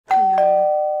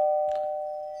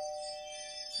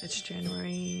It's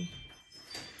January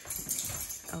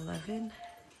 11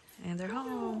 and they're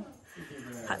home.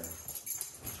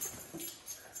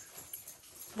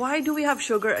 Why do we have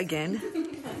sugar again?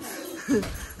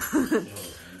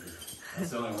 That's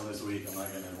the only one this week. I'm not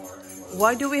getting any more.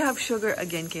 Why do we have sugar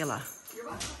again, Kayla?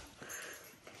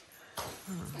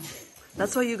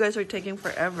 That's why you guys are taking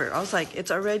forever. I was like,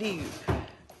 it's already,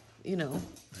 you know.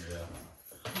 Yeah.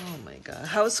 Oh my god.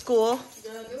 How's school?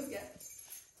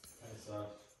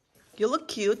 You look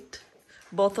cute.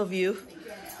 Both of you.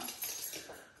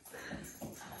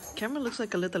 Cameron looks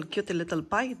like a little cutie little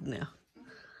pie now.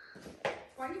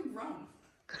 Why are you wrong?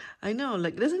 I know,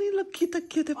 like, doesn't he look cute, a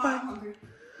cutie pie? I'm hungry.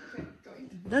 Okay, go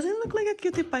eat. Doesn't he look like a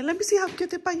cutie pie? Let me see how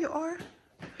cutie pie you are.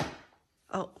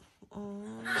 Oh.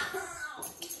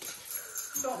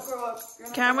 Don't grow up.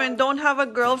 Cameron, don't have a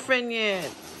girlfriend yet.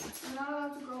 You're not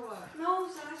allowed to grow up. No,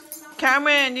 Sasha's not.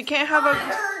 Cameron, you can't have a...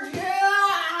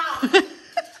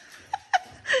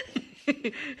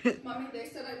 Mommy, they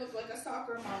said I look like a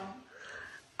soccer mom.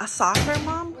 A soccer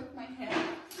mom? With my hair.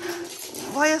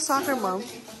 Why a soccer mom? It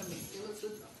was a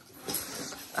joke.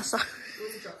 A soccer... It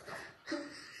was a joke, though.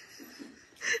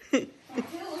 My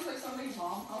hair looks like somebody's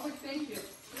mom. I was like, thank you.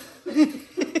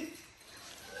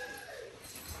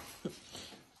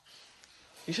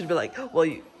 You should be like, well,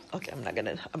 you... Okay, I'm not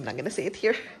gonna say it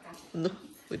here. No,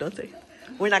 we don't say.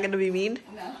 We're not gonna be mean?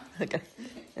 No. Okay.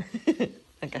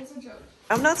 Okay. It's a joke.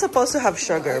 I'm not supposed to have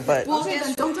sugar, but... Well, okay,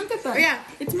 then don't drink it then. Oh, yeah.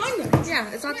 It's mine then. Yeah,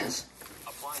 it's not this.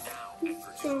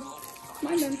 So,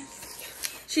 mine then.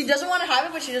 She doesn't want to have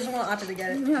it, but she doesn't want Ate to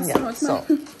get it. Yeah, Yeah, it's so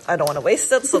mine. I don't want to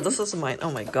waste it, so this is mine.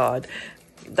 Oh my god.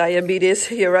 Diabetes,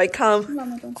 here I come.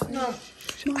 Mama, don't say No.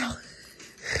 Mama.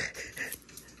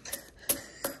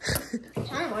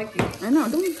 I don't like you. I know,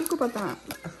 don't talk about that.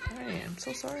 Hey, I'm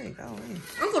so sorry, golly.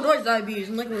 Uncle Dwight's diabetes,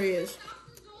 and look where he is.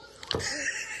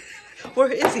 Where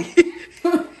is he?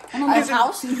 At his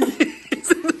house? He's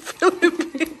in the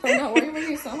Philippines. I know, why are you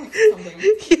making it sound like something?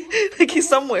 Like he's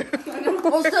somewhere.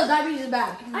 Well, still, diabetes is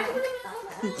bad.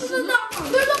 They're not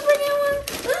bringing one.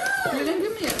 You didn't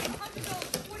give me it.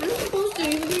 I'm supposed to.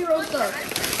 You can do your own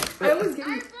stuff. I always give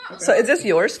you. Okay. So is this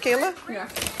yours, Kayla? Yeah.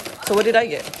 So what did I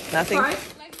get? Nothing?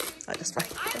 5? I just fine.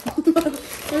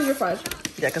 Here's your 5.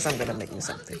 Yeah, because I'm gonna make me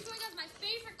something.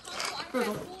 Where's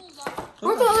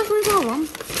the other 3 go, Mom?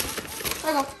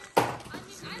 I go.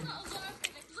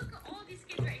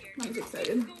 I'm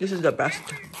excited. This is the best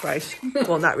price.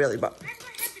 Well, not really, but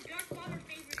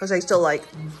because I still like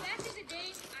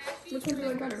Which one do you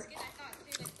like better?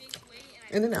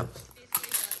 In-N-Out.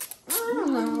 I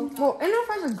don't know. Well, In-N-Out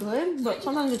fries are good, but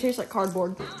sometimes it tastes like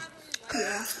cardboard.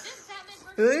 Yeah.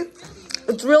 Really?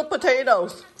 It's real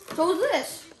potatoes. So is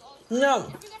this.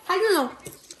 No. How do you know?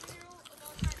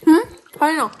 Hmm? How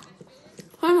do you know?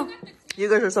 How do you know? You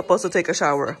guys are supposed to take a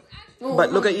shower. Oh,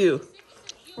 But look no. at you.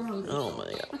 We're hungry. Oh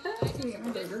my god.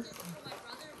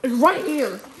 It's right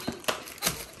here.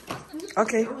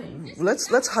 Okay.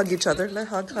 Let's hug each other. Let's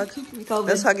hug. COVID.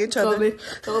 Let's hug each other.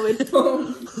 COVID.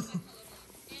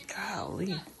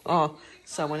 Golly. Oh,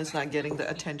 someone is not getting the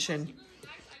attention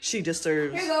she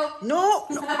deserves. Here you go. No.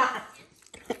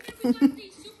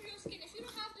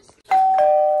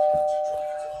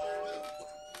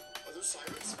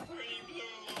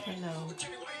 Hello.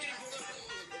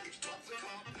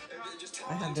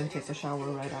 I had them take a shower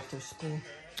right after school.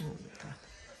 Oh my god.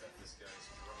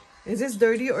 Is this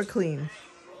dirty or clean?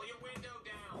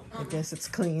 I guess it's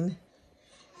clean.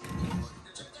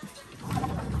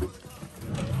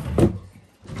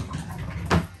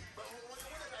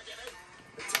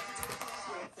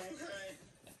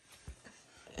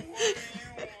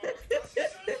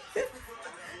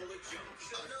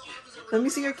 Let me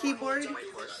see your keyboard.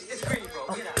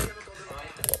 Oh.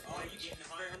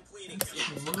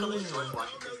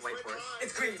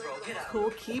 Cool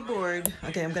keyboard.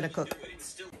 Okay, I'm gonna cook.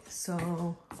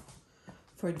 So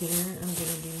for dinner, I'm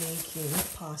gonna be making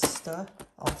pasta,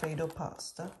 Alfredo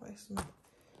pasta.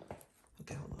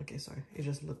 Okay, hold on. Okay, sorry. It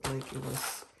just looked like it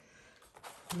was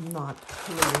not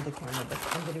clear in the camera, but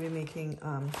I'm gonna be making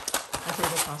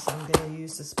Alfredo pasta. I'm gonna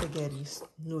use the spaghetti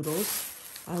noodles.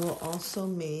 I will also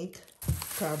make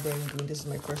crab rangoon. This is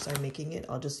my first time making it.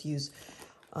 I'll just use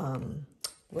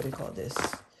what do you call this?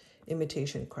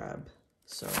 Imitation crab.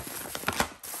 So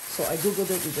I googled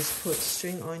it. You just put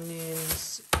string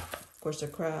onions, of course the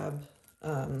crab,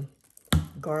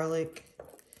 garlic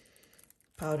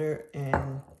powder,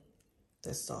 and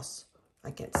this sauce.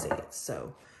 I can't say it.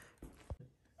 So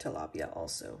tilapia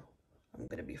also. I'm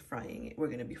gonna be frying it. We're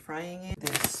gonna be frying it.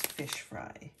 This fish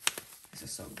fry. This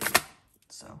is so good.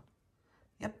 So,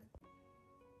 yep.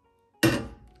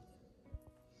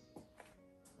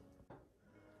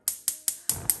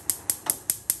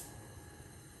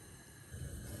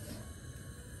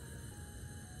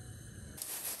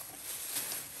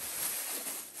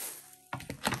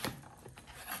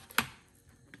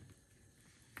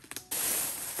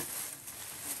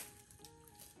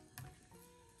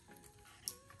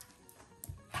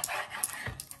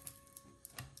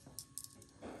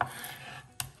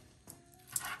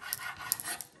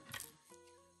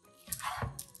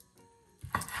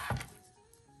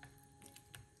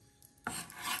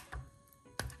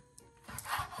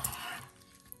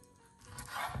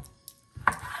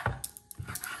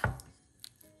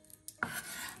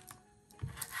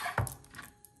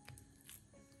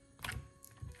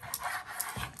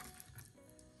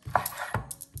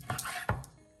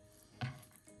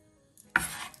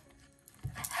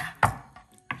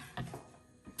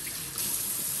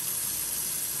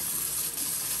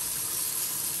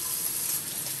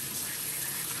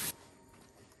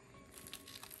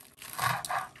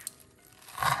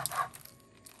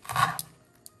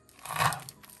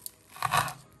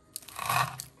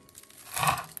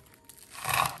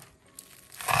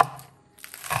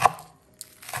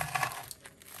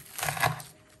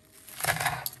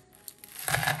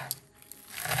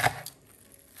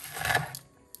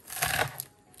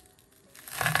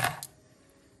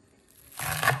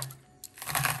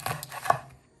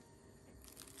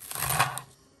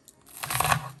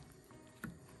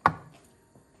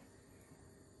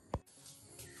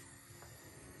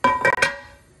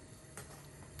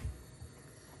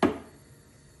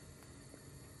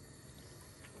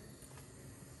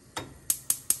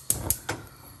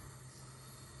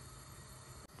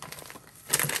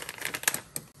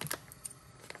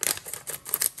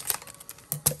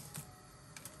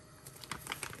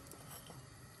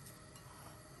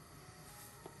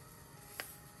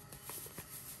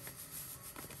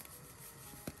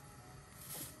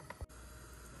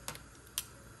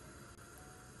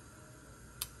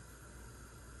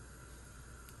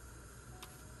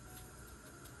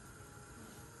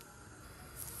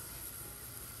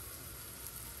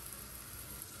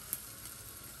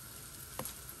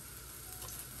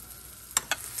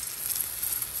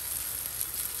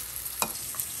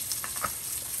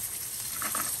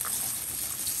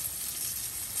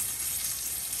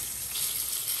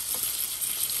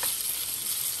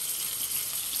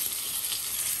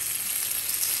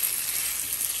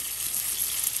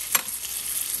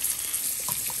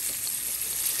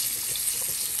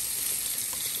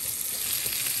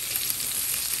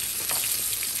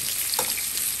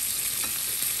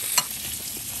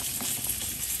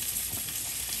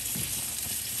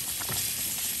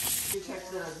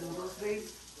 the noodles, babe?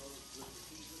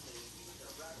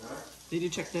 Did you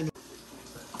check the?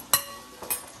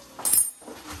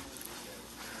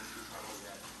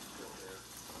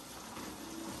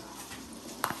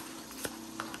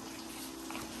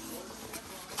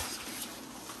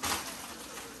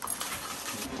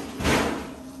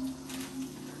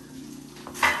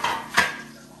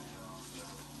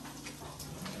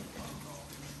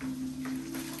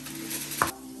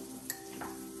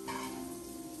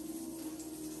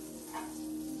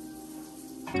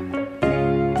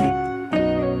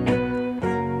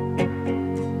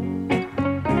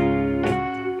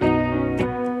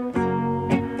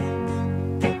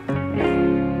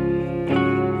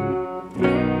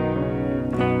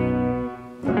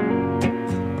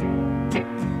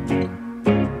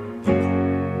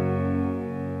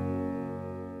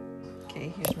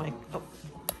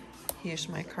 Here's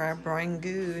my crab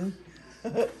rangoon.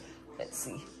 Let's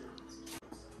see.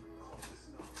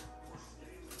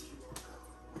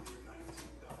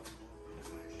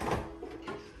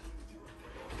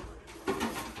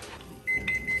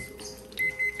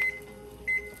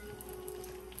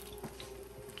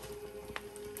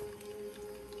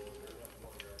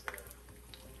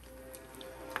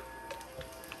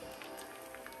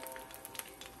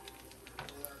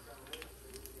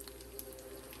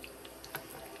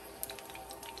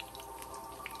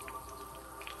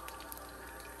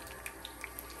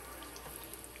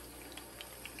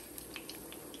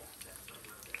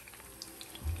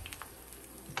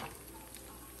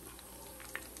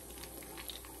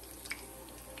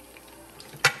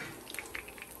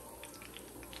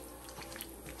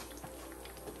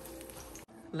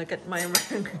 Look at my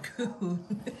rangoon.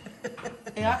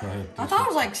 Yeah, I thought it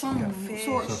was like some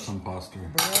sort of some pasta.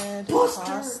 Bread,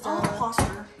 pasta. Oh,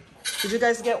 pasta. Did you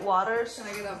guys get waters? Can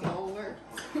I get a bowler?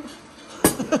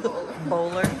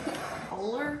 Bowler.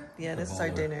 Bowler? Yeah, this is our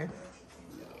dinner.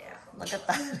 Yeah. Look at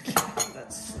that.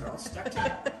 That's all stuck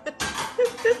together.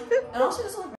 And also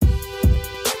this one.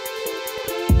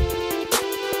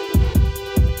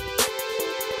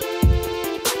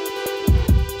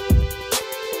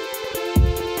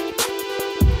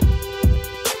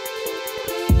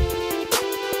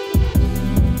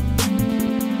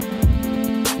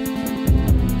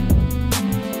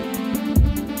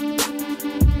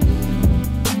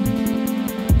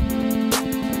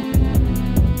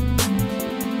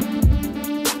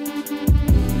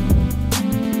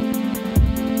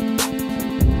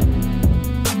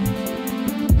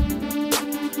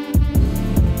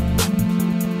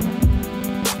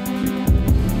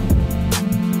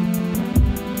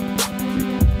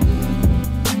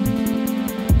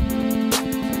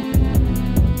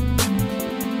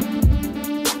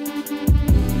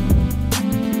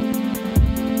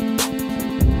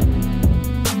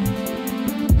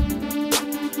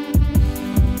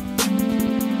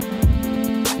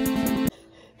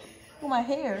 My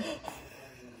hair.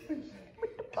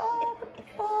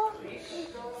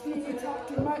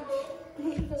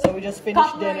 So we just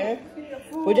finished dinner.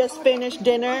 We just finished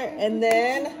dinner and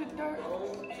then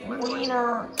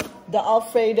the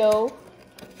Alfredo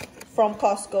from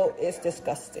Costco is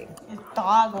disgusting. It's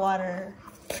dog water.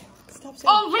 Stop saying.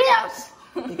 Oh, videos!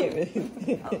 You can't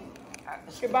really.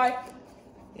 Goodbye.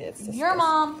 Yeah, it's disgusting. Your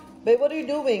mom. Babe, what are you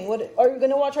doing? What are you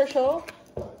gonna watch our show?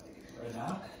 Right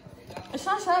now? It's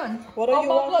not 7. What are you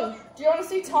Mom, watching? look, do you want to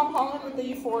see Tom Holland with the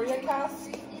Euphoria cast?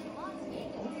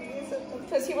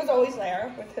 Because he was always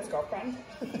there with his girlfriend.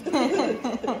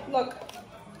 Look,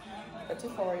 it's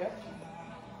Euphoria.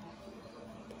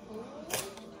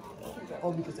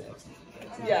 Oh, because of X.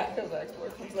 Yeah, because the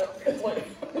ex-boyfriend's there. It's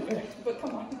like, but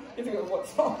come on, if you go to what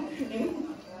song?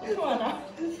 Come on now.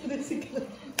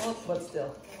 But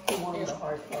still, he wanted the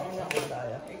heart of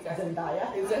Zendaya. Exactly. Zendaya?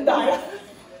 Zendaya.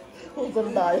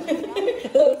 Zendaya.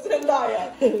 Zendaya.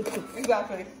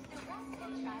 Exactly.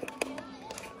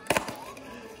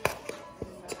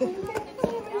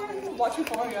 Watch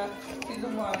Euphoria,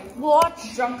 season 1.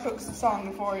 Watch. Drunk Cook's song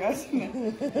Euphoria.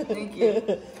 Thank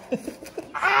you.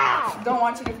 Ah! Don't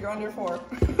watch it if you're under 4.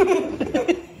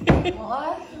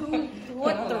 What?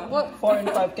 What the? What? 4 and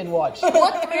 5 can watch.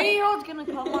 What 3-year-old's gonna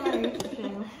come on our YouTube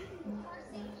channel?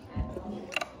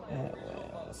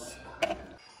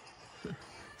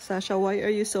 Sasha, why are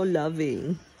you so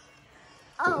loving?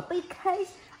 Oh,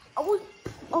 because I was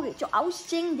okay. So I was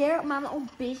sitting there at my own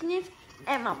business,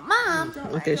 and my mom.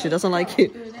 Okay, she doesn't like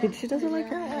you. She doesn't like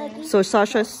her. So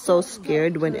Sasha's so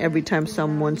scared when every time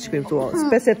someone screams, well,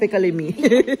 specifically me.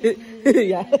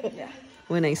 Yeah.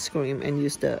 When I scream and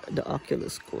use the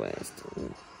Oculus Quest.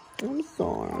 I'm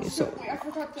sorry. So Wait, I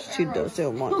forgot the she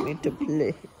doesn't want me to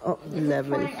play. Oh,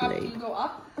 level Pointing up, play. you go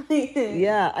up.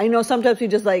 Yeah, I know. Sometimes we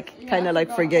just like kind of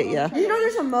like forget. Yeah. You know,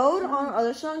 there's a mode on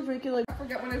other songs where you can like. I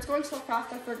forget when it's going so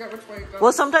fast. I forget which way it goes.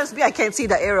 Well, sometimes me, I can't see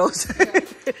the arrows.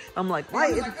 I'm like, why?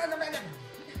 I'm Is like, oh, no.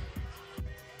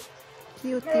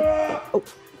 cute? Oh.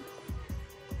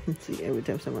 Let's see. Every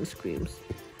time someone screams,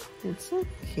 it's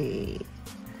okay.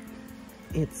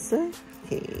 It's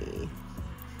okay.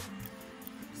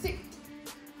 See.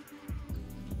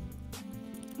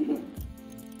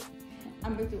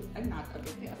 I'm going to not a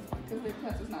big yes one because big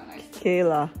yes is not nice.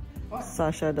 Kayla, What?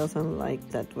 Sasha doesn't like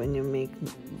that when you make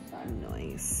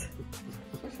noise.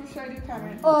 Which one should I do,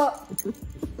 Cameron?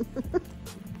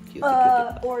 Cute.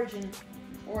 Origin.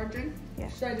 Origin? Yeah.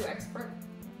 Should I do expert?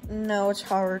 No, it's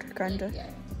hard, kinda. Yeah.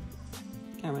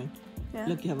 Cameron, Yeah.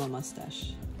 look, you have a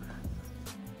mustache.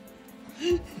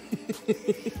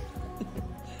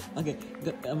 Okay,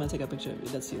 go, I'm gonna take a picture of you.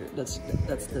 That's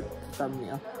the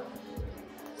thumbnail.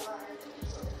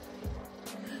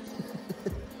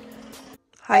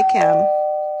 Hi, Cam.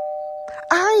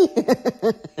 Hi.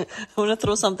 I want to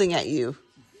throw something at you,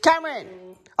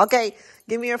 Cameron. Okay,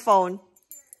 give me your phone.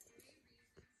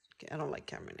 Okay, I don't like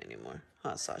Cameron anymore.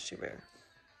 Huh, Sashi Bear.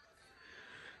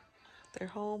 They're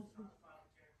home.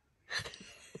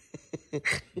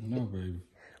 No, babe.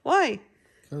 Why?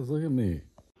 Because look at me.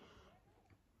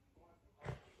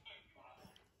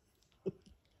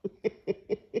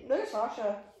 There's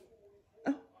Sasha.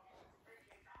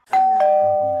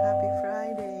 Happy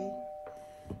Friday.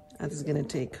 I was gonna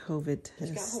take COVID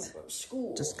test.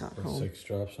 School. Just got Put home. 6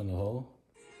 drops in the hole.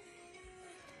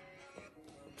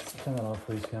 Turn that off,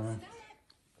 please, Cameron.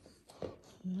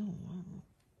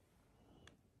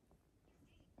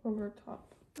 Over top.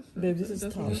 Babe, this is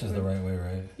top. This is the right way,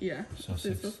 right? Yeah. So This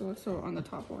 6. is also on the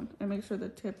top one. And make sure the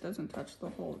tip doesn't touch the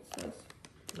hole, it says.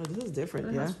 Oh, this is different,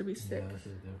 It yeah? has to be 6. This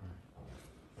is different.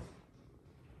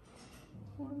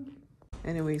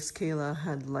 Anyways, Kayla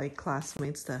had like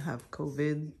classmates that have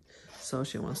COVID, so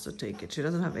she wants to take it. She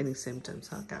doesn't have any symptoms,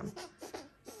 huh, Cam?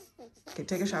 Okay,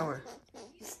 take a shower.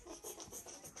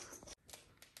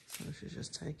 So she's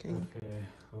just taking Okay,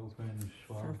 open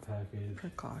swab package.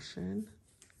 precaution.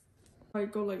 I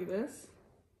go like this.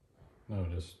 No,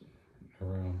 just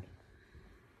around.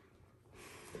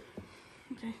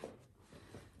 Okay.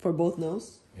 For both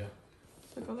nose? Yeah.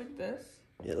 So go like this.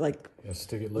 Yeah, like, Yeah,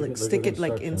 stick it. Like, Look stick at it,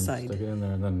 like, instructions. inside. Stick it in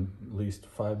there, and then at least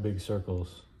 5 big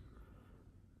circles.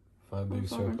 5 big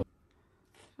fine. circles.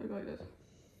 So go like this.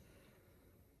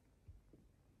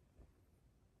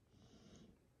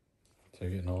 So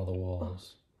you're getting all the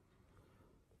walls.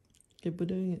 keep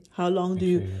doing it. How long do Make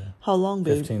you, sure you- how long,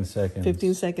 babe? 15 seconds.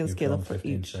 15 seconds, You've Kayla, gone for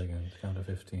 15 each. seconds. Count to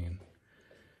 15.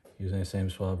 Using the same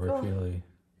swab repeatedly.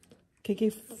 KK,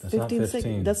 That's not 15 15.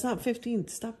 seconds. That's not 15.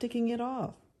 Stop taking it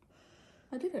off.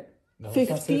 I did it. No, it's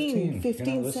not 15. You're not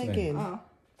 15 listening. seconds.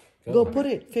 Oh. Go put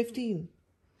it. 15.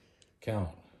 Count.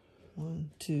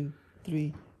 1, 2,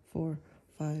 3, 4,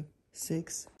 5,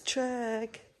 6.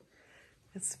 Check.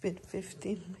 It's been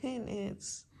 15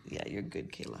 minutes. Yeah, you're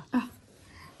good, Kayla.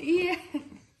 Yeah.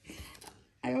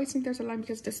 I always think there's a line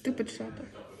because the stupid shelter.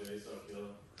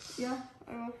 Yeah,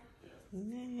 I will.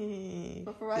 Nay.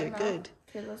 But for right You're now, good.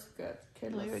 Kayla's good. No,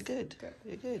 Kayla's you're good. good.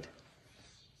 You're good.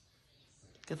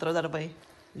 You can throw that away.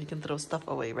 You can throw stuff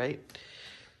away, right?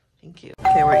 Thank you.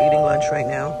 Okay, we're eating lunch right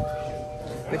now.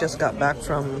 We just got back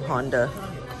from Honda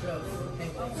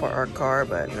for our car,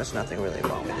 but there's nothing really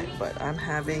wrong with it. But I'm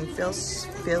having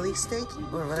Philly steak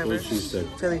or whatever. Philly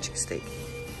cheesesteak. Philly cheesesteak.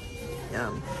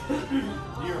 Yum.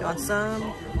 You want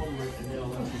some?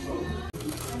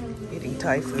 Eating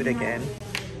Thai food again.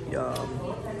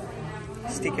 Yum.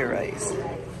 Sticky rice.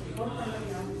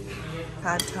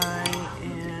 Pad Thai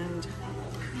and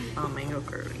mango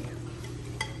curry.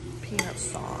 Peanut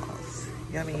sauce.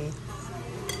 Yummy.